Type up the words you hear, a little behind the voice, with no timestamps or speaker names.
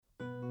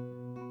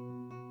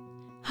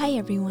Hi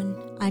everyone,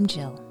 I'm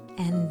Jill,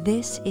 and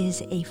this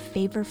is a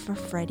Favor for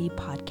Freddie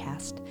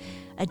podcast,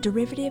 a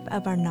derivative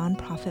of our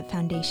nonprofit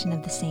foundation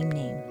of the same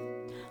name.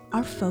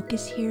 Our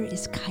focus here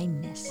is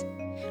kindness.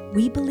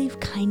 We believe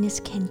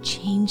kindness can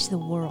change the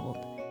world.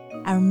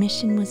 Our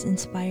mission was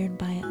inspired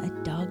by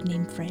a dog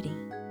named Freddie.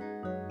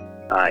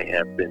 I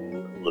have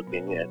been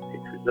looking at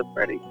pictures of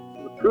Freddie.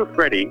 Through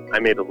Freddie,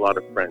 I made a lot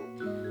of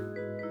friends.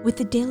 With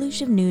the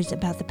deluge of news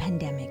about the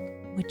pandemic,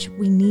 which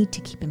we need to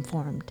keep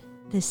informed,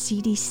 the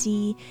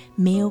CDC,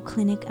 Mayo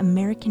Clinic,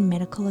 American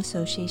Medical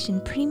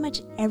Association, pretty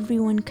much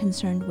everyone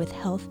concerned with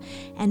health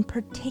and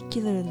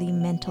particularly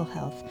mental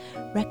health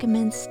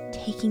recommends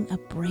taking a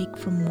break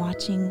from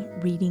watching,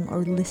 reading,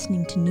 or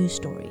listening to news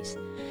stories.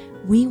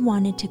 We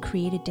wanted to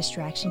create a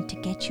distraction to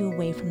get you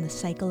away from the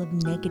cycle of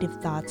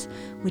negative thoughts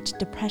which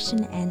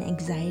depression and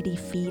anxiety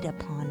feed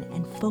upon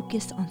and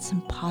focus on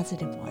some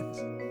positive ones.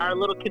 Our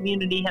little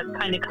community has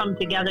kind of come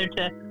together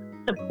to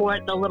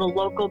support the little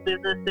local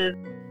businesses.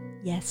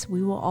 Yes,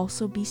 we will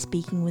also be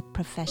speaking with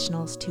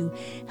professionals to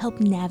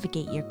help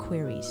navigate your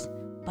queries,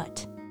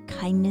 but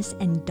kindness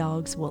and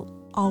dogs will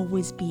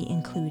always be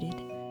included.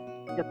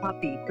 The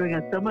puppy bring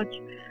us so much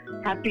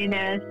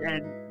happiness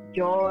and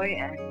joy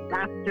and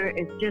laughter.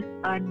 It's just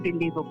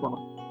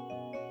unbelievable.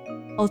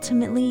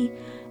 Ultimately,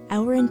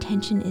 our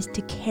intention is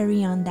to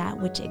carry on that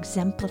which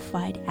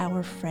exemplified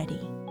our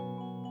Freddie.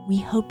 We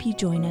hope you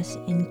join us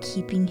in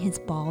keeping his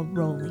ball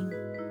rolling.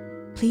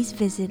 Please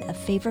visit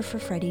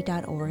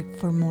afavorforfreddie.org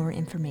for more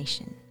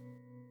information.